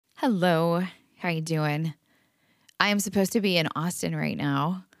Hello, how you doing? I am supposed to be in Austin right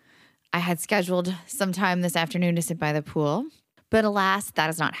now. I had scheduled some time this afternoon to sit by the pool, but alas,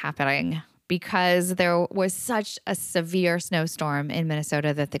 that is not happening because there was such a severe snowstorm in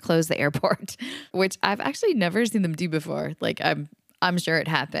Minnesota that they closed the airport, which I've actually never seen them do before. I'm sure it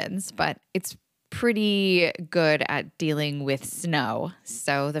happens, but it's pretty good at dealing with snow.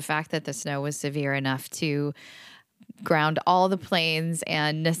 So the fact that the snow was severe enough to ground all the planes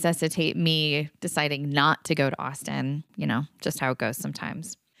and necessitate me deciding not to go to Austin, just how it goes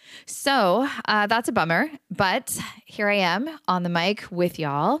sometimes. So that's a bummer, but here I am on the mic with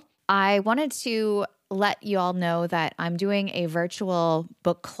y'all. I wanted to let you all know that I'm doing a virtual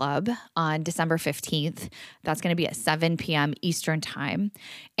book club on December 15th. That's going to be at 7 p.m. Eastern time.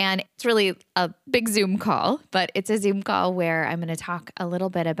 And it's really a big Zoom call, but it's a Zoom call where I'm going to talk a little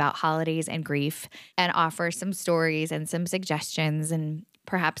bit about holidays and grief and offer some stories and some suggestions and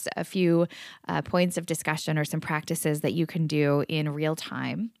perhaps a few points of discussion or some practices that you can do in real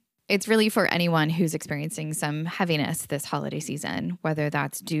time. It's really for anyone who's experiencing some heaviness this holiday season, whether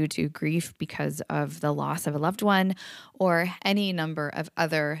that's due to grief because of the loss of a loved one or any number of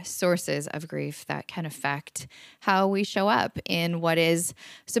other sources of grief that can affect how we show up in what is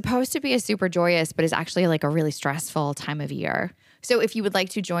supposed to be a super joyous, but is actually like a really stressful time of year. So if you would like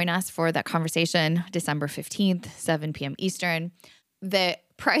to join us for that conversation, December 15th, 7 p.m. Eastern, the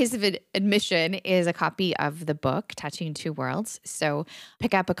price of admission is a copy of the book, Touching Two Worlds. So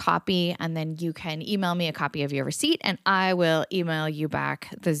pick up a copy and then you can email me a copy of your receipt and I will email you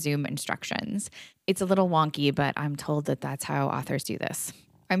back the Zoom instructions. It's a little wonky, but I'm told that that's how authors do this.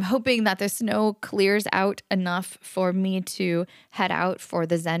 I'm hoping that the snow clears out enough for me to head out for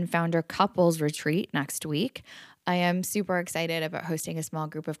the Zen Founder Couples Retreat next week. I am super excited about hosting a small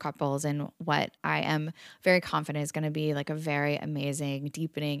group of couples and what I am very confident is going to be like a very amazing,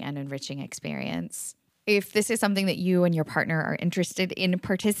 deepening, and enriching experience. If this is something that you and your partner are interested in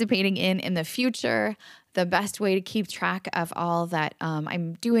participating in the future, the best way to keep track of all that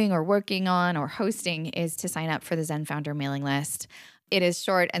I'm doing or working on or hosting is to sign up for the Zen Founder mailing list. It is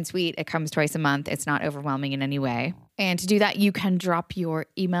short and sweet. It comes twice a month. It's not overwhelming in any way. And to do that, you can drop your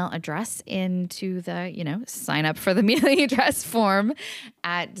email address into the, sign up for the mailing address form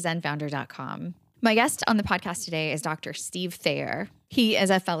at zenfounder.com. My guest on the podcast today is Dr. Steve Thayer. He is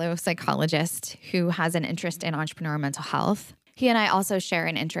a fellow psychologist who has an interest in entrepreneurial mental health. He and I also share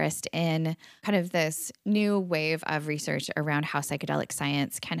an interest in kind of this new wave of research around how psychedelic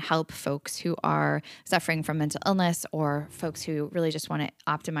science can help folks who are suffering from mental illness or folks who really just want to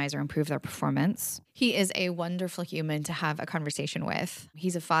optimize or improve their performance. He is a wonderful human to have a conversation with.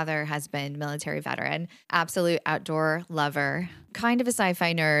 He's a father, husband, military veteran, absolute outdoor lover, kind of a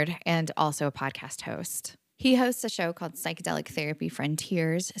sci-fi nerd, and also a podcast host. He hosts a show called Psychedelic Therapy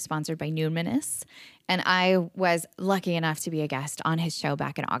Frontiers, sponsored by Numinous, and I was lucky enough to be a guest on his show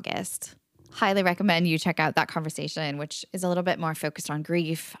back in August. Highly recommend you check out that conversation, which is a little bit more focused on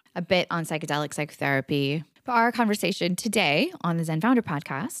grief, a bit on psychedelic psychotherapy. But our conversation today on the Zen Founder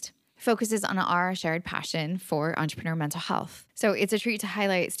podcast focuses on our shared passion for entrepreneur mental health. So it's a treat to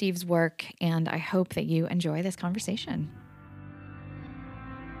highlight Steve's work, and I hope that you enjoy this conversation.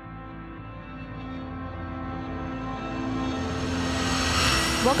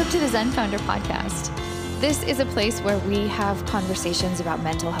 Welcome to the Zen Founder podcast. This is a place where we have conversations about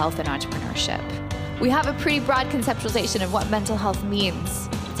mental health and entrepreneurship. We have a pretty broad conceptualization of what mental health means.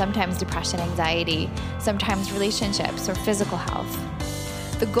 Sometimes depression, anxiety, sometimes relationships or physical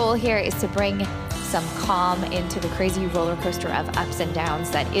health. The goal here is to bring some calm into the crazy roller coaster of ups and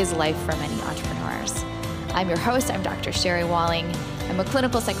downs that is life for many entrepreneurs. I'm your host. I'm Dr. Sherry Walling. I'm a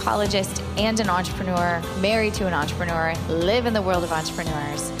clinical psychologist and an entrepreneur, married to an entrepreneur, live in the world of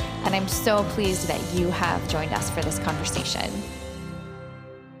entrepreneurs, and I'm so pleased that you have joined us for this conversation.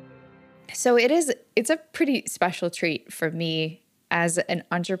 So it's a pretty special treat for me as an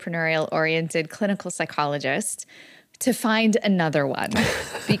entrepreneurial-oriented clinical psychologist to find another one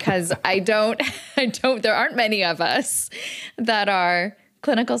because there aren't many of us that are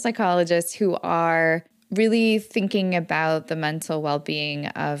clinical psychologists who are really thinking about the mental well-being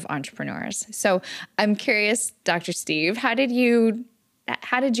of entrepreneurs. So I'm curious, Dr. Steve, how did you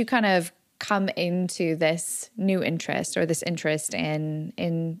kind of come into this new interest or this interest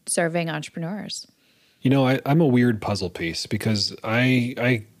in serving entrepreneurs? I'm a weird puzzle piece because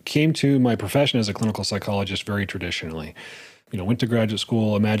I came to my profession as a clinical psychologist very traditionally. Went to graduate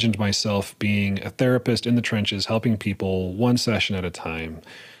school, imagined myself being a therapist in the trenches, helping people one session at a time.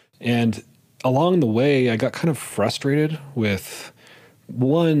 And along the way, I got kind of frustrated with,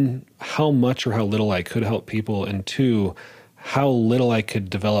 one, how much or how little I could help people, and two, how little I could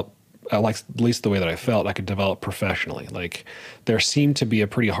develop, like at least the way that I felt, I could develop professionally. Like there seemed to be a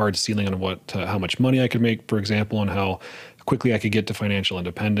pretty hard ceiling on how much money I could make, for example, and how quickly I could get to financial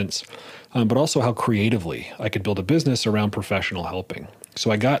independence, but also how creatively I could build a business around professional helping.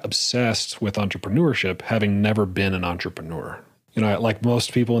 So I got obsessed with entrepreneurship, having never been an entrepreneur. Like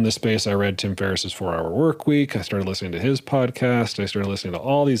most people in this space, I read Tim Ferriss's 4-Hour Work Week. I started listening to his podcast. I started listening to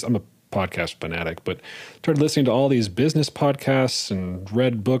all these. I'm a podcast fanatic, but started listening to all these business podcasts and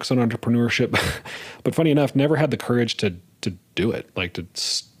read books on entrepreneurship. But funny enough, never had the courage to do it, like to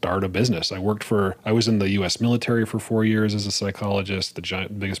start a business. I was in the U.S. military for 4 years as a psychologist, the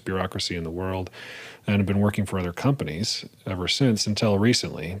biggest bureaucracy in the world, and have been working for other companies ever since, until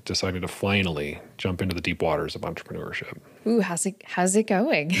recently decided to finally jump into the deep waters of entrepreneurship. Ooh, how's it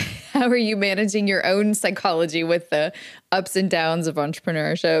going? How are you managing your own psychology with the ups and downs of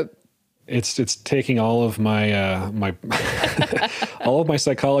entrepreneurship? It's taking all of my all of my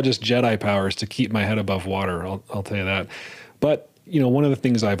psychologist Jedi powers to keep my head above water. I'll tell you that. But one of the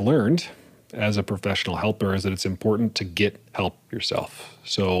things I've learned as a professional helper is that it's important to get help yourself.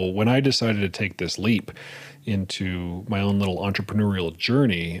 So when I decided to take this leap into my own little entrepreneurial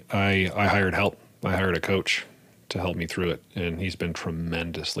journey, I hired help. I hired a coach to help me through it, and he's been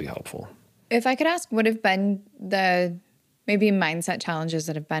tremendously helpful. If I could ask, what have been the maybe mindset challenges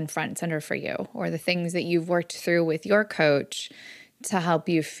that have been front and center for you, or the things that you've worked through with your coach to help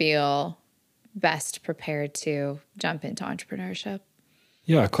you feel best prepared to jump into entrepreneurship?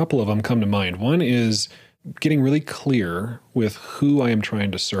 Yeah, a couple of them come to mind. One is getting really clear with who I am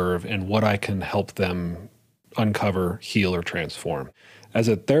trying to serve and what I can help them uncover, heal, or transform. As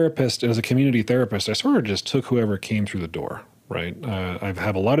a therapist, as a community therapist, I sort of just took whoever came through the door. Right. I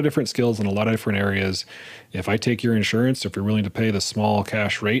have a lot of different skills in a lot of different areas. If I take your insurance, if you're willing to pay the small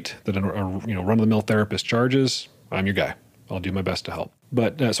cash rate that a run-of-the-mill therapist charges, I'm your guy. I'll do my best to help.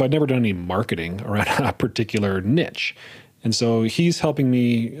 But so I'd never done any marketing around a particular niche. And so he's helping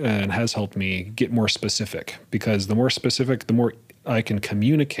me and has helped me get more specific, because the more specific, the more I can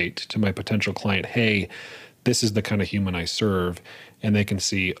communicate to my potential client, hey, this is the kind of human I serve, and they can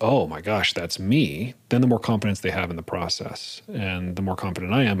see, oh my gosh, that's me, then the more confidence they have in the process. And the more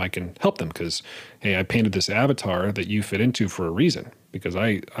confident I am, I can help them because, hey, I painted this avatar that you fit into for a reason, because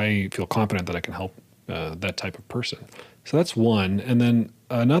I feel confident that I can help that type of person. So that's one. And then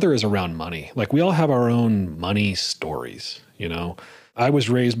another is around money. Like we all have our own money stories, I was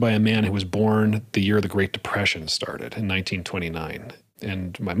raised by a man who was born the year the Great Depression started in 1929.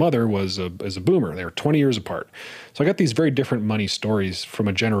 And my mother was a boomer. They were 20 years apart. So I got these very different money stories from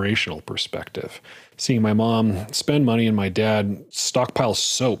a generational perspective. Seeing my mom spend money and my dad stockpile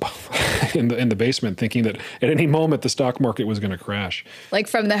soap in the basement, thinking that at any moment the stock market was going to crash. Like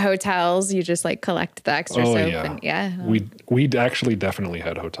from the hotels, you just like collect the extra soap. Yeah. We actually definitely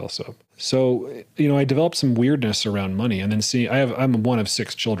had hotel soap. So, I developed some weirdness around money, and then I'm one of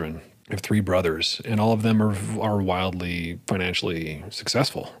 6 children. I have 3 brothers, and all of them are wildly financially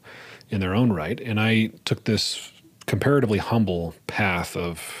successful in their own right. And I took this comparatively humble path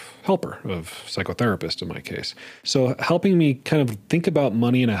of helper, of psychotherapist in my case. So helping me kind of think about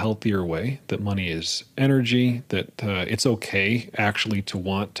money in a healthier way, that money is energy, that it's okay actually to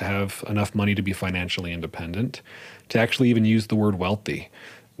want to have enough money to be financially independent, to actually even use the word wealthy.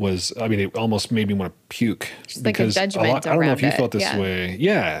 It almost made me want to puke. Just like a judgment I don't know if you around felt this way.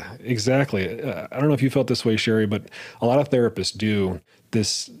 Yeah, exactly. I don't know if you felt this way, Sherry, but a lot of therapists do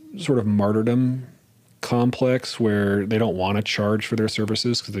this sort of martyrdom complex where they don't want to charge for their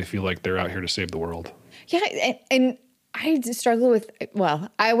services because they feel like they're out here to save the world. Yeah, and I struggle with,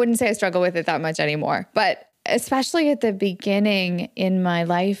 I wouldn't say I struggle with it that much anymore, but especially at the beginning in my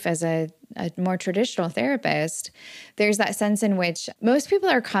life as a more traditional therapist, there's that sense in which most people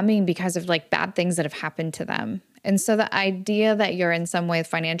are coming because of like bad things that have happened to them. And so the idea that you're in some way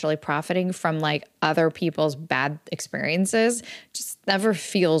financially profiting from like other people's bad experiences just never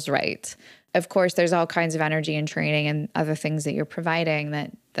feels right. Of course, there's all kinds of energy and training and other things that you're providing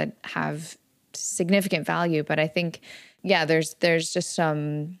that have significant value. But I think, there's just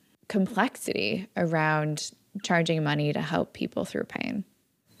some complexity around charging money to help people through pain.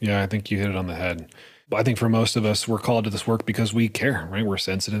 Yeah, I think you hit it on the head. I think for most of us, we're called to this work because we care, right? We're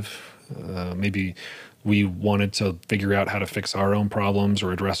sensitive. Maybe we wanted to figure out how to fix our own problems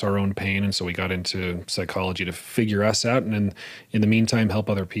or address our own pain. And so we got into psychology to figure us out and in the meantime, help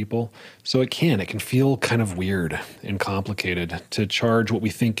other people. So it can feel kind of weird and complicated to charge what we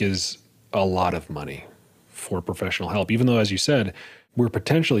think is a lot of money for professional help, even though, as you said, we're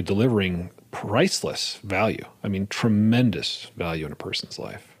potentially delivering priceless value. Tremendous value in a person's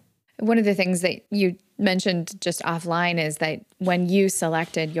life. One of the things that you mentioned just offline is that when you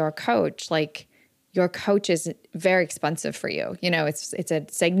selected your coach, like your coach is very expensive for you. You know, it's a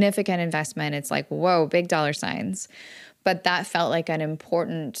significant investment. It's like, whoa, big dollar signs. But that felt like an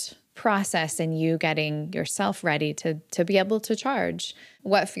important process in you getting yourself ready to be able to charge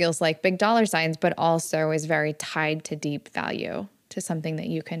what feels like big dollar signs, but also is very tied to deep value, to something that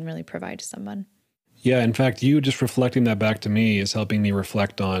you can really provide to someone. Yeah, in fact, you just reflecting that back to me is helping me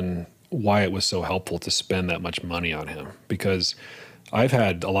reflect on why it was so helpful to spend that much money on him. Because I've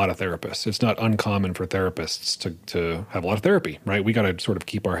had a lot of therapists. It's not uncommon for therapists to have a lot of therapy, right? We got to sort of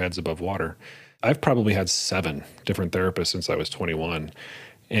keep our heads above water. I've probably had 7 different therapists since I was 21.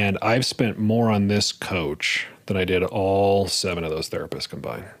 And I've spent more on this coach than I did all 7 of those therapists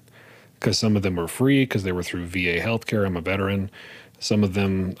combined. Because some of them were free because they were through VA healthcare. I'm a veteran. Some of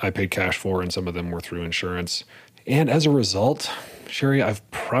them I paid cash for, and some of them were through insurance. And as a result, Sherry, I've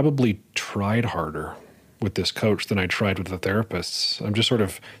probably tried harder with this coach than I tried with the therapists. I'm just sort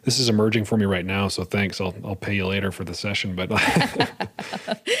of, this is emerging for me right now, so thanks. I'll pay you later for the session, but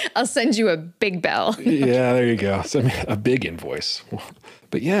I'll send you a big bill. Yeah, there you go. Send me a big invoice.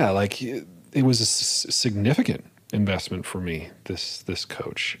 But yeah, like it was a significant investment for me, this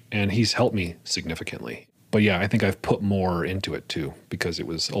coach, and he's helped me significantly. But yeah, I think I've put more into it too, because it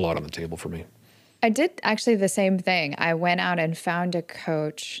was a lot on the table for me. I did actually the same thing. I went out and found a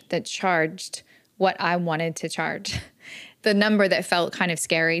coach that charged what I wanted to charge, the number that felt kind of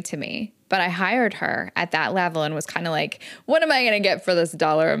scary to me. But I hired her at that level and was kind of like, what am I going to get for this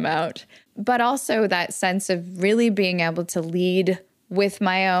dollar amount? But also that sense of really being able to lead with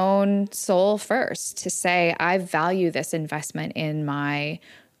my own soul first, to say, I value this investment in my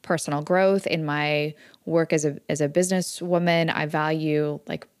personal growth, in my work as a businesswoman. I value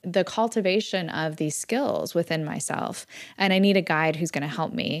like the cultivation of these skills within myself. And I need a guide who's going to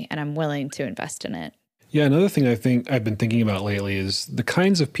help me, and I'm willing to invest in it. Yeah, another thing I think I've been thinking about lately is the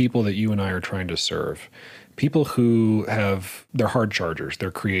kinds of people that you and I are trying to serve. People who they're hard chargers,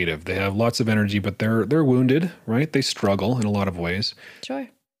 they're creative, they have lots of energy, but they're wounded, right? They struggle in a lot of ways. Sure.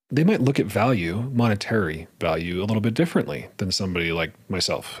 They might look at value, monetary value, a little bit differently than somebody like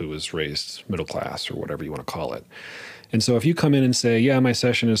myself who was raised middle class or whatever you want to call it. And so if you come in and say, yeah, my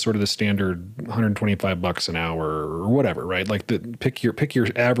session is sort of the standard $125 an hour or whatever, right? Like pick your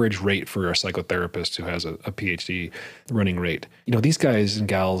average rate for a psychotherapist who has a PhD running rate. You know, these guys and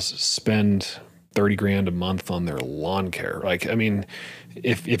gals spend $30,000 a month on their lawn care. Like, I mean,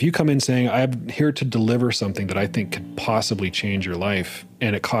 if you come in saying, I'm here to deliver something that I think could possibly change your life,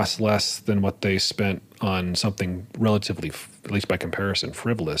 and it costs less than what they spent on something relatively, at least by comparison,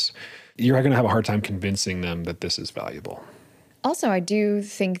 frivolous, you're going to have a hard time convincing them that this is valuable. Also, I do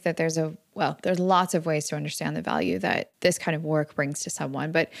think that there's lots of ways to understand the value that this kind of work brings to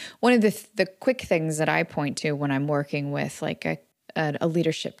someone. But one of the quick things that I point to when I'm working with like a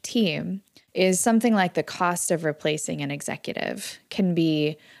leadership team is something like the cost of replacing an executive can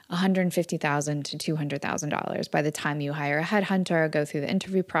be $150,000 to $200,000 by the time you hire a headhunter, go through the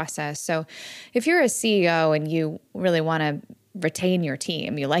interview process. So if you're a CEO and you really want to retain your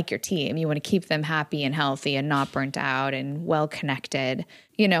team, you like your team, you want to keep them happy and healthy and not burnt out and well connected,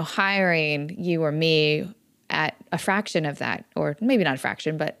 you know, hiring you or me at a fraction of that, or maybe not a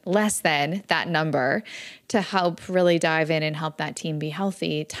fraction, but less than that number to help really dive in and help that team be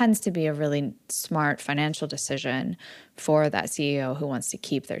healthy tends to be a really smart financial decision for that CEO who wants to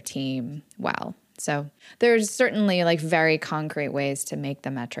keep their team well. So there's certainly like very concrete ways to make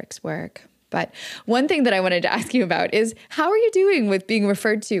the metrics work. But one thing that I wanted to ask you about is, how are you doing with being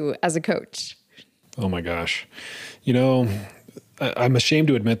referred to as a coach? Oh my gosh. You know, I'm ashamed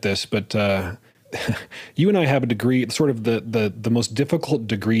to admit this, but you and I have a degree, sort of the most difficult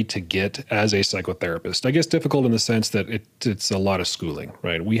degree to get as a psychotherapist. I guess difficult in the sense that it's a lot of schooling,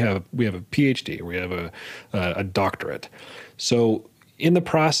 right? We have a PhD, we have a doctorate. So in the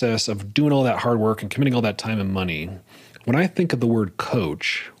process of doing all that hard work and committing all that time and money, when I think of the word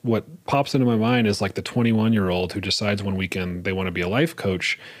coach, what pops into my mind is like the 21-year-old who decides one weekend they want to be a life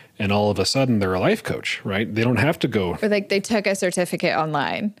coach, and all of a sudden they're a life coach, right? They don't have to go. Or like they took a certificate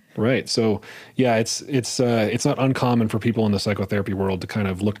online. Right. So yeah, it's not uncommon for people in the psychotherapy world to kind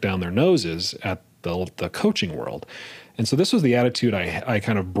of look down their noses at the coaching world. And so this was the attitude I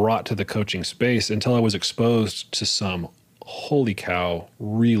kind of brought to the coaching space until I was exposed to some, holy cow,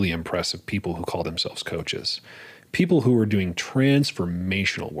 really impressive people who call themselves coaches. People who are doing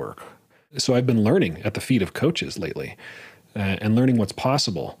transformational work. So I've been learning at the feet of coaches lately and learning what's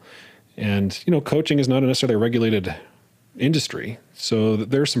possible. And, you know, coaching is not necessarily a regulated industry. So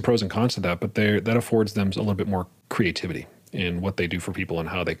there's some pros and cons to that, but that affords them a little bit more creativity in what they do for people and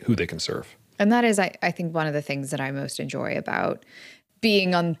who they can serve. And that is, I think, one of the things that I most enjoy about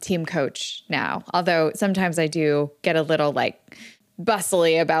being on team coach now. Although sometimes I do get a little like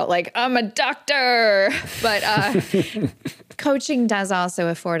bustly about like, I'm a doctor. But coaching does also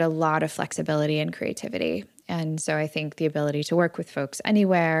afford a lot of flexibility and creativity. And so I think the ability to work with folks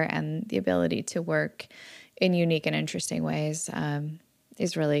anywhere and the ability to work in unique and interesting ways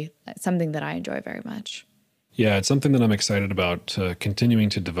is really something that I enjoy very much. Yeah, it's something that I'm excited about continuing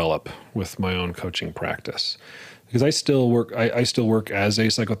to develop with my own coaching practice. Because I still work as a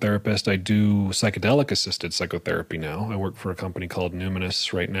psychotherapist. I do psychedelic-assisted psychotherapy now. I work for a company called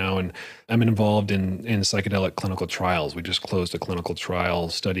Numinous right now, and I'm involved in psychedelic clinical trials. We just closed a clinical trial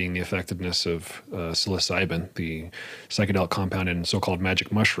studying the effectiveness of psilocybin, the psychedelic compound in so-called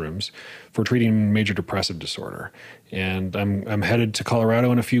magic mushrooms, for treating major depressive disorder. And I'm headed to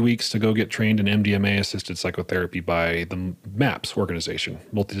Colorado in a few weeks to go get trained in MDMA-assisted psychotherapy by the MAPS organization,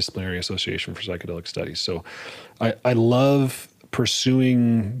 Multidisciplinary Association for Psychedelic Studies. So I love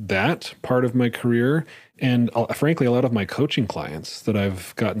pursuing that part of my career. And frankly, a lot of my coaching clients that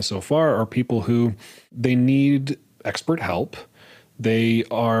I've gotten so far are people who they need expert help. They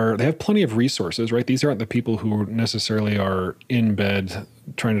have plenty of resources, right? These aren't the people who necessarily are in bed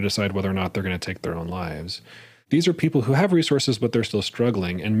trying to decide whether or not they're going to take their own lives. These are people who have resources, but they're still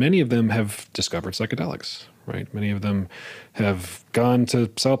struggling. And many of them have discovered psychedelics, right? Many of them have gone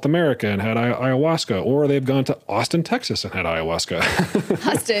to South America and had ayahuasca, or they've gone to Austin, Texas and had ayahuasca.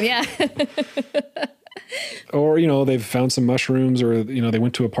 Austin, yeah. Or, they've found some mushrooms, or, they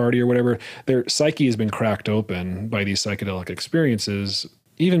went to a party or whatever. Their psyche has been cracked open by these psychedelic experiences,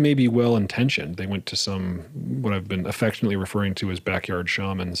 even maybe well-intentioned. They went to some, what I've been affectionately referring to as backyard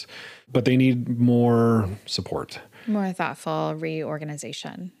shamans, but they need more support. More thoughtful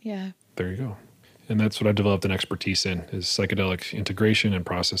reorganization. Yeah. There you go. And that's what I've developed an expertise in, is psychedelic integration and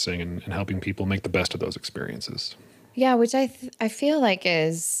processing and helping people make the best of those experiences. Yeah, which I feel like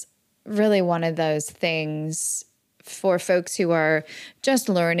is really one of those things for folks who are just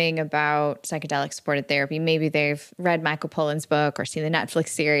learning about psychedelic supported therapy. Maybe they've read Michael Pollan's book or seen the Netflix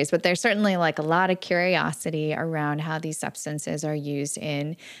series, but there's certainly like a lot of curiosity around how these substances are used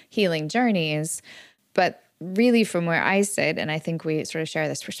in healing journeys. But really from where I sit, and I think we sort of share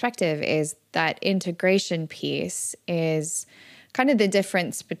this perspective, is that integration piece is kind of the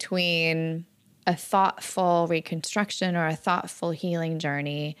difference between a thoughtful reconstruction or a thoughtful healing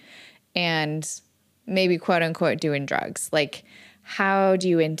journey and maybe quote unquote doing drugs. Like, how do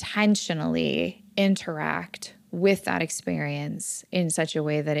you intentionally interact with that experience in such a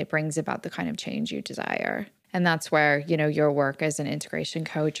way that it brings about the kind of change you desire? And that's where, your work as an integration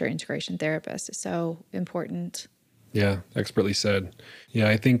coach or integration therapist is so important. Yeah, expertly said. Yeah,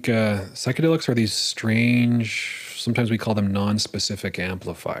 I think psychedelics are these strange, sometimes we call them non-specific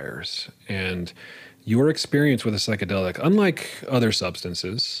amplifiers. And your experience with a psychedelic, unlike other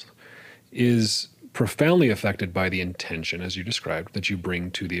substances, is profoundly affected by the intention, as you described, that you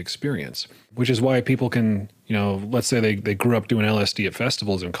bring to the experience, which is why people can, let's say they grew up doing LSD at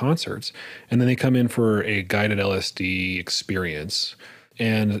festivals and concerts, and then they come in for a guided LSD experience,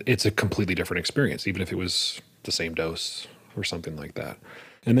 and it's a completely different experience, even if it was the same dose or something like that.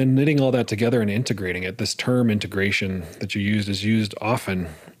 And then knitting all that together and integrating it, this term integration that you used is used often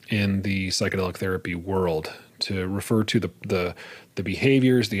in the psychedelic therapy world to refer to the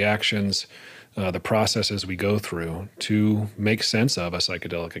behaviors, the actions, the processes we go through to make sense of a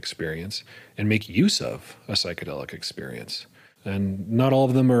psychedelic experience and make use of a psychedelic experience. And not all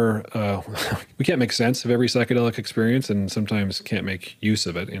of them are, we can't make sense of every psychedelic experience, and sometimes can't make use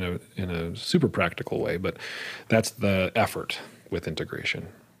of it in a super practical way, but that's the effort with integration.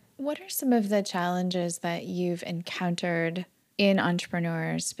 What are some of the challenges that you've encountered in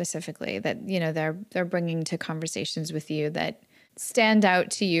entrepreneurs specifically that, they're bringing to conversations with you that stand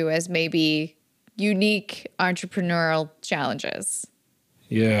out to you as maybe unique entrepreneurial challenges?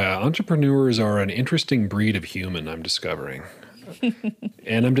 Yeah, entrepreneurs are an interesting breed of human, I'm discovering.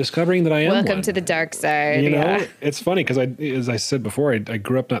 And I'm discovering that I am Welcome one. to the dark side. It's funny because as I said before, I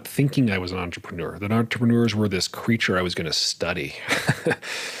grew up not thinking I was an entrepreneur, that entrepreneurs were this creature I was going to study.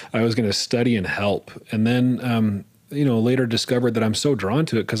 I was going to study and help. And then, later discovered that I'm so drawn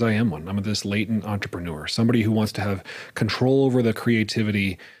to it because I am one. I'm this latent entrepreneur, somebody who wants to have control over the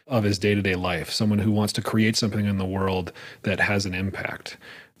creativity of his day-to-day life, someone who wants to create something in the world that has an impact.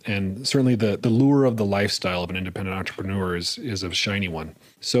 And certainly the lure of the lifestyle of an independent entrepreneur is a shiny one.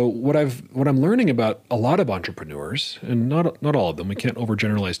 So what I'm learning about a lot of entrepreneurs, and not all of them, we can't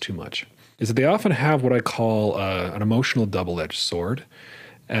overgeneralize too much, is that they often have what I call an emotional double-edged sword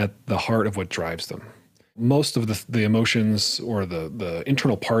at the heart of what drives them. Most of the emotions or the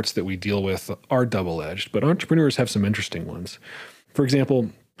internal parts that we deal with are double-edged, but entrepreneurs have some interesting ones. For example,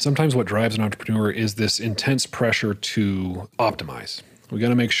 sometimes what drives an entrepreneur is this intense pressure to optimize. We got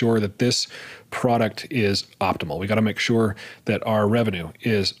to make sure that this product is optimal. We got to make sure that our revenue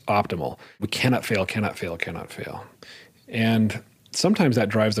is optimal. We cannot fail, cannot fail, cannot fail. And sometimes that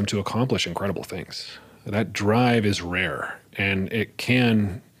drives them to accomplish incredible things. That drive is rare, and it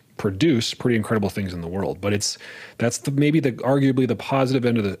can produce pretty incredible things in the world. But that's arguably the positive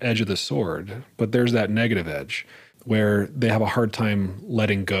end of the edge of the sword. But there's that negative edge where they have a hard time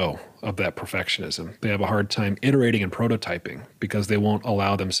letting go of that perfectionism. They have a hard time iterating and prototyping because they won't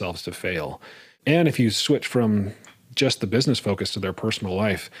allow themselves to fail. And if you switch from just the business focus to their personal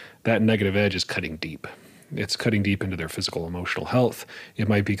life, that negative edge is cutting deep. It's cutting deep into their physical, emotional health. It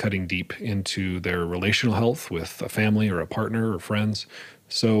might be cutting deep into their relational health with a family or a partner or friends.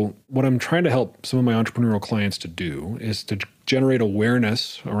 So what I'm trying to help some of my entrepreneurial clients to do is to generate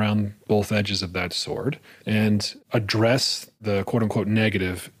awareness around both edges of that sword and address the quote unquote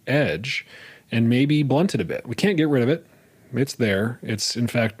negative edge and maybe blunt it a bit. We can't get rid of it. It's there. It's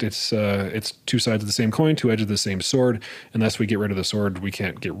two sides of the same coin, two edges of the same sword. Unless we get rid of the sword, we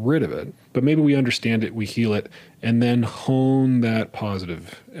can't get rid of it. But maybe we understand it, we heal it, and then hone that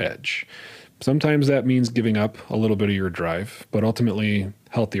positive edge. Sometimes that means giving up a little bit of your drive, but ultimately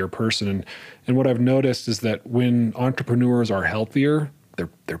healthier person. And what I've noticed is that when entrepreneurs are healthier,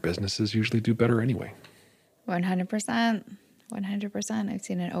 their businesses usually do better anyway. 100%. 100%. I've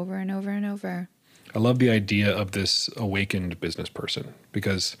seen it over and over and over. I love the idea of this awakened business person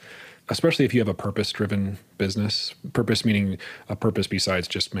because especially if you have a purpose-driven business, purpose meaning a purpose besides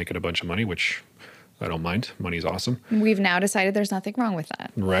just making a bunch of money, which I don't mind. Money's awesome. We've now decided there's nothing wrong with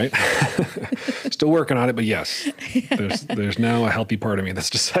that. Right. Still working on it, but yes, there's now a healthy part of me that's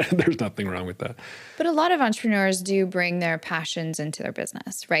decided there's nothing wrong with that. But a lot of entrepreneurs do bring their passions into their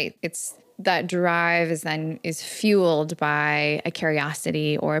business, right? It's that drive is fueled by a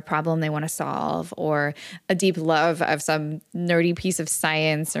curiosity or a problem they want to solve or a deep love of some nerdy piece of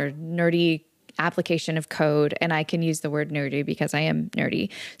science or nerdy application of code. And I can use the word nerdy because I am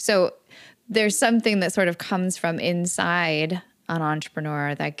nerdy. So there's something that sort of comes from inside an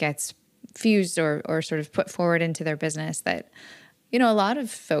entrepreneur that gets fused or sort of put forward into their business that, a lot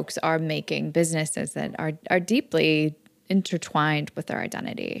of folks are making businesses that are deeply intertwined with their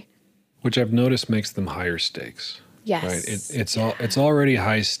identity. Which I've noticed makes them higher stakes. Yes. Right. It's already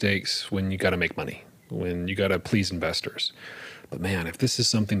high stakes when you got to make money, when you got to please investors. But man, if this is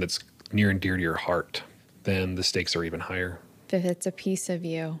something that's near and dear to your heart, then the stakes are even higher. If it's a piece of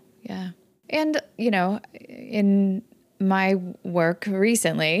you. Yeah. And, in my work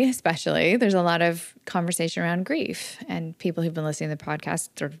recently, especially, there's a lot of conversation around grief. And people who've been listening to the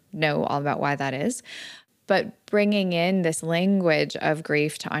podcast sort of know all about why that is. But bringing in this language of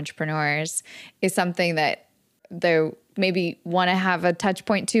grief to entrepreneurs is something that they maybe want to have a touch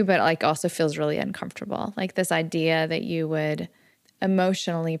point to, but also feels really uncomfortable. Like this idea that you would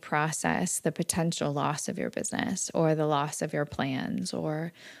emotionally process the potential loss of your business or the loss of your plans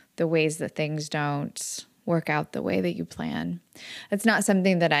or the ways that things don't work out the way that you plan. It's not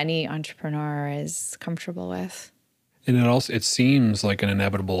something that any entrepreneur is comfortable with. And it seems like an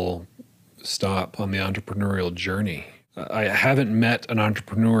inevitable stop on the entrepreneurial journey. I haven't met an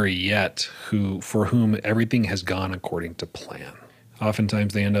entrepreneur yet for whom everything has gone according to plan.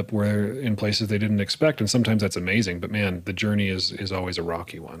 Oftentimes they end up in places they didn't expect, and sometimes that's amazing. But man, the journey is always a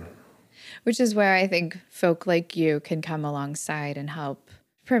rocky one. Which is where I think folk like you can come alongside and help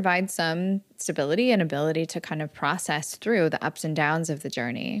provide some stability and ability to kind of process through the ups and downs of the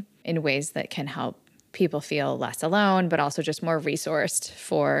journey in ways that can help people feel less alone, but also just more resourced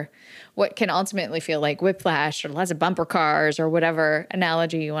for what can ultimately feel like whiplash or lots of bumper cars or whatever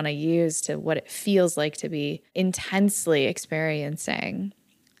analogy you want to use to what it feels like to be intensely experiencing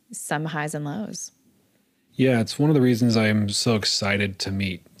some highs and lows. Yeah, it's one of the reasons I'm so excited to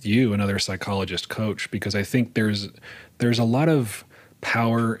meet you, another psychologist coach, because I think there's a lot of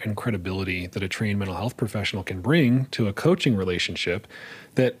power and credibility that a trained mental health professional can bring to a coaching relationship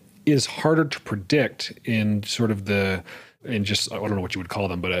that is harder to predict in sort of I don't know what you would call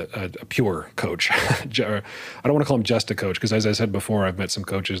them, but a pure coach. I don't want to call them just a coach because, as I said before, I've met some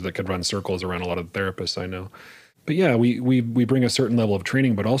coaches that could run circles around a lot of therapists I know. But yeah, we bring a certain level of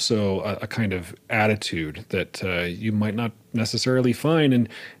training, but also a kind of attitude that you might not necessarily find,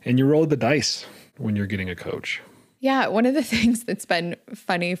 and you roll the dice when you're getting a coach. Yeah, one of the things that's been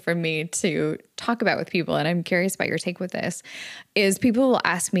funny for me to talk about with people, and I'm curious about your take with this, is people will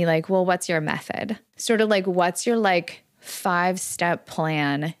ask me well, what's your method? Sort of what's your 5-step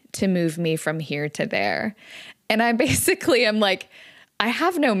plan to move me from here to there. And I basically am like, I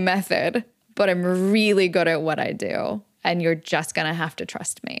have no method, but I'm really good at what I do. And you're just going to have to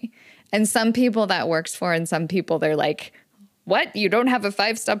trust me. And some people that works for, and some people they're like, what? You don't have a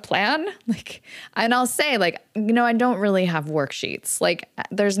 5-step plan? Like, and I'll say like, I don't really have worksheets. Like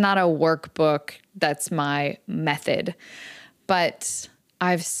there's not a workbook that's my method, but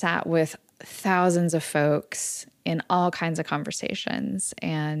I've sat with thousands of folks in all kinds of conversations,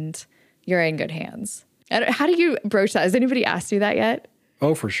 and you're in good hands. How do you broach that? Has anybody asked you that yet?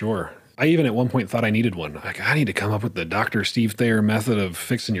 Oh, for sure. I even at one point thought I needed one. Like, I need to come up with the Dr. Steve Thayer method of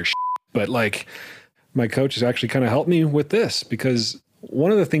fixing your shit. But like, my coach has actually kind of helped me with this, because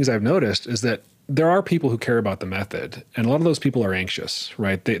one of the things I've noticed is that there are people who care about the method, and a lot of those people are anxious,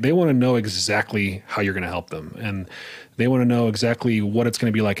 right? They want to know exactly how you're going to help them, and they want to know exactly what it's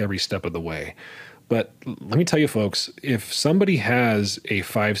going to be like every step of the way. But let me tell you, folks, if somebody has a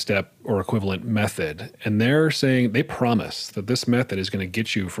 5-step or equivalent method and they're saying they promise that this method is going to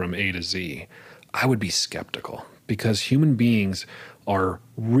get you from A to Z, I would be skeptical, because human beings are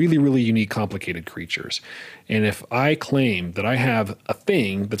really, really unique, complicated creatures. And if I claim that I have a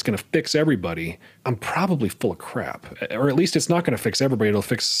thing that's going to fix everybody, I'm probably full of crap. Or at least it's not going to fix everybody. It'll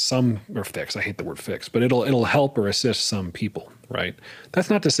fix some, or fix, I hate the word fix, but it'll help or assist some people, right?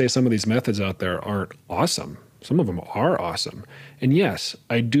 That's not to say some of these methods out there aren't awesome. Some of them are awesome. And yes,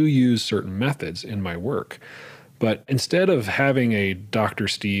 I do use certain methods in my work. But instead of having a Dr.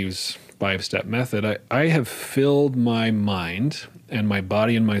 Steve's 5-step method, I have filled my mind and my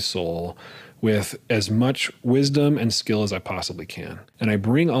body and my soul with as much wisdom and skill as I possibly can. And I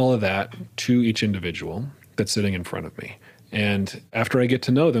bring all of that to each individual that's sitting in front of me. And after I get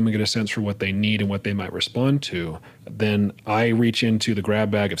to know them and get a sense for what they need and what they might respond to, then I reach into the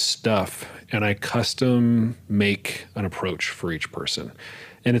grab bag of stuff and I custom make an approach for each person.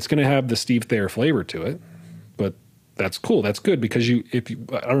 And it's going to have the Steve Thayer flavor to it, but that's cool. That's good, because I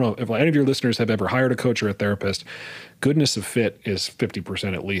don't know if any of your listeners have ever hired a coach or a therapist, goodness of fit is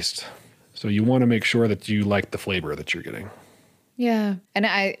 50% at least. So you want to make sure that you like the flavor that you're getting. Yeah. And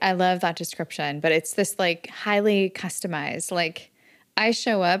I love that description, but it's this like highly customized, like I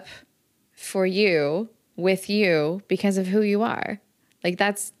show up for you with you because of who you are. Like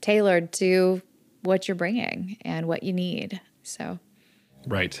that's tailored to what you're bringing and what you need. So.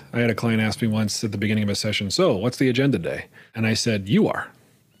 Right. I had a client ask me once at the beginning of a session, so what's the agenda today? And I said, you are.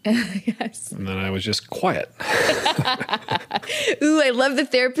 Yes. And then I was just quiet. Ooh, I love the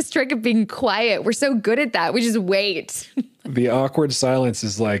therapist trick of being quiet. We're so good at that. We just wait. The awkward silence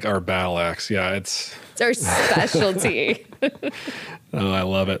is like our battle axe. Yeah, it's our specialty. Oh, I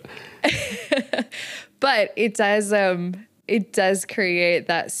love it. But it does create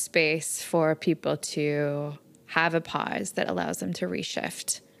that space for people to have a pause that allows them to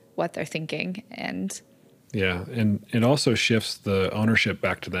reshift what they're thinking. And yeah, and it also shifts the ownership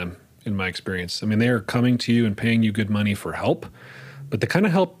back to them, in my experience. I mean, they are coming to you and paying you good money for help, but the kind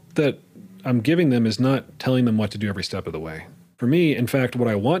of help that I'm giving them is not telling them what to do every step of the way. For me, in fact, what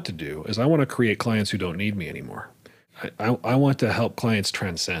I want to do is I want to create clients who don't need me anymore. I want to help clients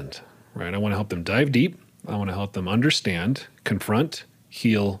transcend, right? I want to help them dive deep. I want to help them understand, confront,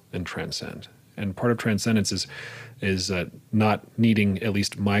 heal, and transcend. And part of transcendence is not needing at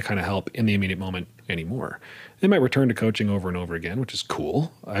least my kind of help in the immediate moment anymore. They might return to coaching over and over again, which is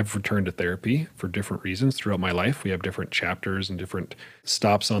cool. I've returned to therapy for different reasons throughout my life. We have different chapters and different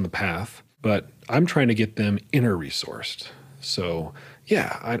stops on the path, but I'm trying to get them inner resourced. So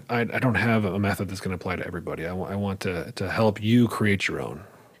yeah, I don't have a method that's going to apply to everybody. I want to help you create your own.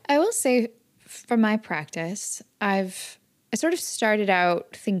 I will say from my practice, I sort of started out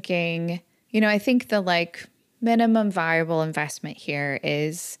thinking, I think the like minimum viable investment here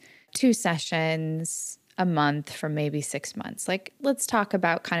is 2 sessions a month for maybe 6 months. Like, let's talk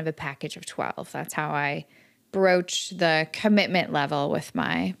about kind of a package of 12. That's how I broach the commitment level with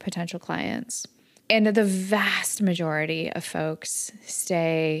my potential clients. And the vast majority of folks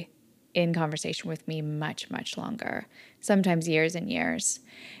stay in conversation with me much, much longer, sometimes years and years.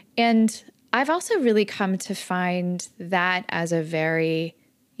 And I've also really come to find that as a very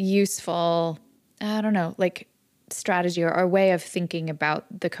useful, strategy or way of thinking about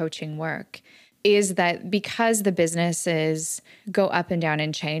the coaching work, is that because the businesses go up and down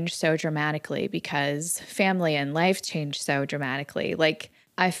and change so dramatically, because family and life change so dramatically, like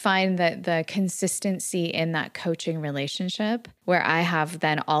I find that the consistency in that coaching relationship, where I have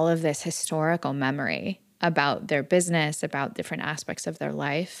then all of this historical memory about their business, about different aspects of their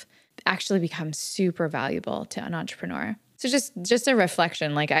life, actually becomes super valuable to an entrepreneur. So just a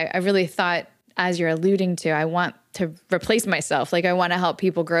reflection, like I really thought as you're alluding to, I want to replace myself. Like I want to help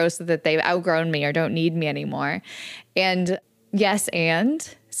people grow so that they've outgrown me or don't need me anymore. And yes,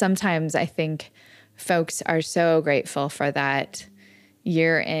 and sometimes I think folks are so grateful for that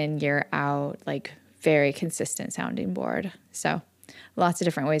year in, year out, like very consistent sounding board. So lots of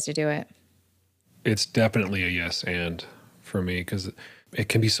different ways to do it. It's definitely a yes and for me, because it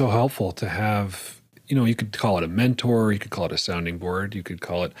can be so helpful to have, you could call it a mentor, you could call it a sounding board, you could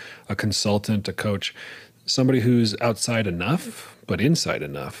call it a consultant, a coach, somebody who's outside enough, but inside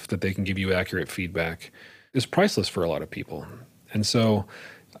enough that they can give you accurate feedback is priceless for a lot of people. And so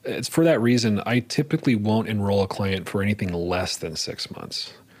it's for that reason, I typically won't enroll a client for anything less than 6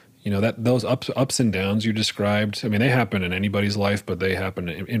 months. Those ups and downs you described, I mean, they happen in anybody's life, but they happen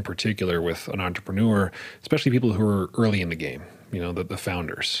in particular with an entrepreneur, especially people who are early in the game, the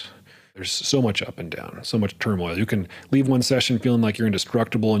founders. There's so much up and down, so much turmoil. You can leave one session feeling like you're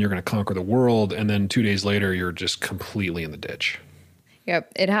indestructible and you're going to conquer the world, and then 2 days later, you're just completely in the ditch.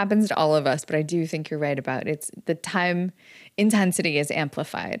 Yep, it happens to all of us, but I do think you're right about it. It's the time intensity is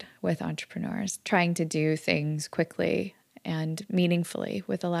amplified with entrepreneurs, trying to do things quickly and meaningfully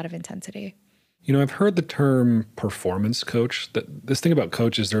with a lot of intensity. I've heard the term performance coach. This thing about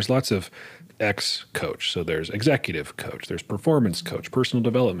coaches, there's lots of coach. So there's executive coach, there's performance coach, personal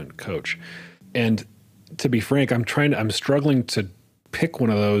development coach. And to be frank, I'm struggling to pick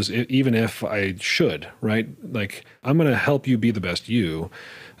one of those, even if I should, right? Like, I'm going to help you be the best you.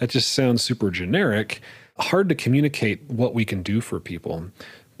 That just sounds super generic. Hard to communicate what we can do for people.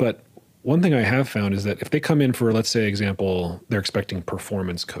 But one thing I have found is that if they come in for, let's say, example, they're expecting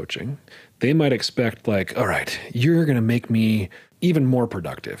performance coaching, they might expect like, all right, you're going to make me even more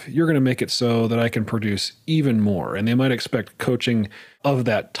productive. You're going to make it so that I can produce even more. And they might expect coaching of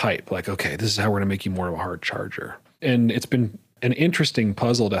that type. Like, okay, this is how we're going to make you more of a hard charger. And it's been an interesting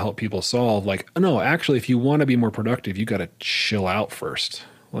puzzle to help people solve. Like, no, actually, if you want to be more productive, you got to chill out first.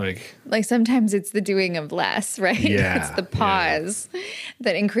 Like sometimes it's the doing of less, right? Yeah, it's the pause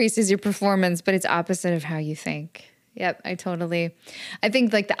that increases your performance, but it's opposite of how you think. Yep, I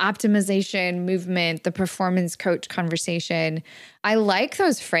think like the optimization movement, the performance coach conversation, I like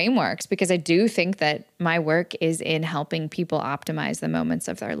those frameworks because I do think that my work is in helping people optimize the moments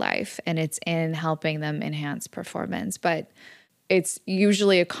of their life, and it's in helping them enhance performance. But it's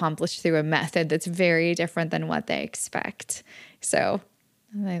usually accomplished through a method that's very different than what they expect. So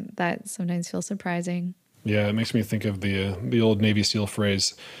that sometimes feels surprising. Yeah, it makes me think of the old Navy SEAL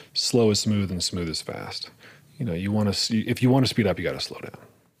phrase, slow is smooth and smooth is fast. If you want to speed up, you got to slow down.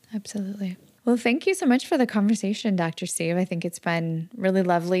 Absolutely. Well, thank you so much for the conversation, Dr. Steve. I think it's been really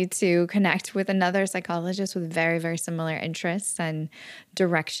lovely to connect with another psychologist with very, very similar interests and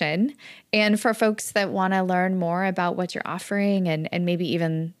direction. And for folks that want to learn more about what you're offering and maybe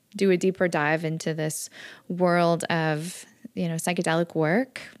even do a deeper dive into this world of, psychedelic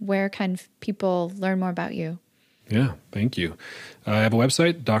work, where can people learn more about you? Yeah, thank you. I have a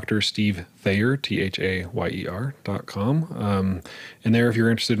website, Dr. Steve Thayer, THAYER.com. And there, if you're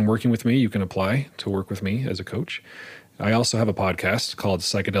interested in working with me, you can apply to work with me as a coach. I also have a podcast called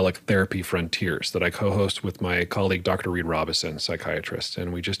Psychedelic Therapy Frontiers that I co-host with my colleague, Dr. Reed Robison, psychiatrist.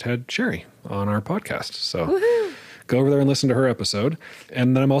 And we just had Sherry on our podcast. So woohoo! Go over there and listen to her episode.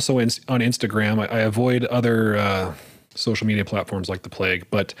 And then I'm also on Instagram. I avoid other social media platforms like the plague,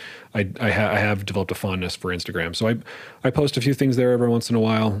 but I have developed a fondness for Instagram. So I post a few things there every once in a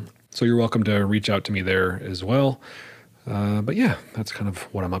while. So you're welcome to reach out to me there as well. But yeah, that's kind of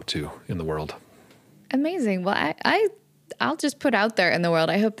what I'm up to in the world. Amazing. Well, I'll just put out there in the world,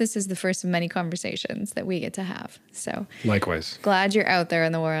 I hope this is the first of many conversations that we get to have. So likewise. Glad you're out there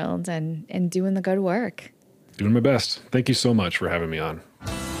in the world and doing the good work. Doing my best. Thank you so much for having me on.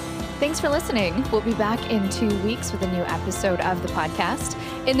 Thanks for listening. We'll be back in 2 weeks with a new episode of the podcast.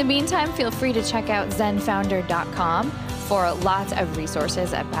 In the meantime, feel free to check out zenfounder.com for lots of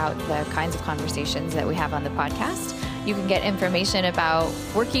resources about the kinds of conversations that we have on the podcast. You can get information about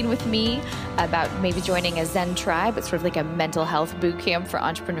working with me, about maybe joining a Zen tribe. It's sort of like a mental health boot camp for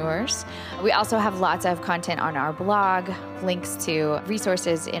entrepreneurs. We also have lots of content on our blog, links to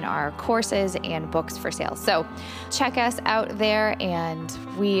resources in our courses and books for sale. So check us out there, and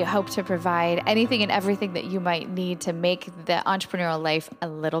we hope to provide anything and everything that you might need to make the entrepreneurial life a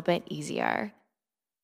little bit easier.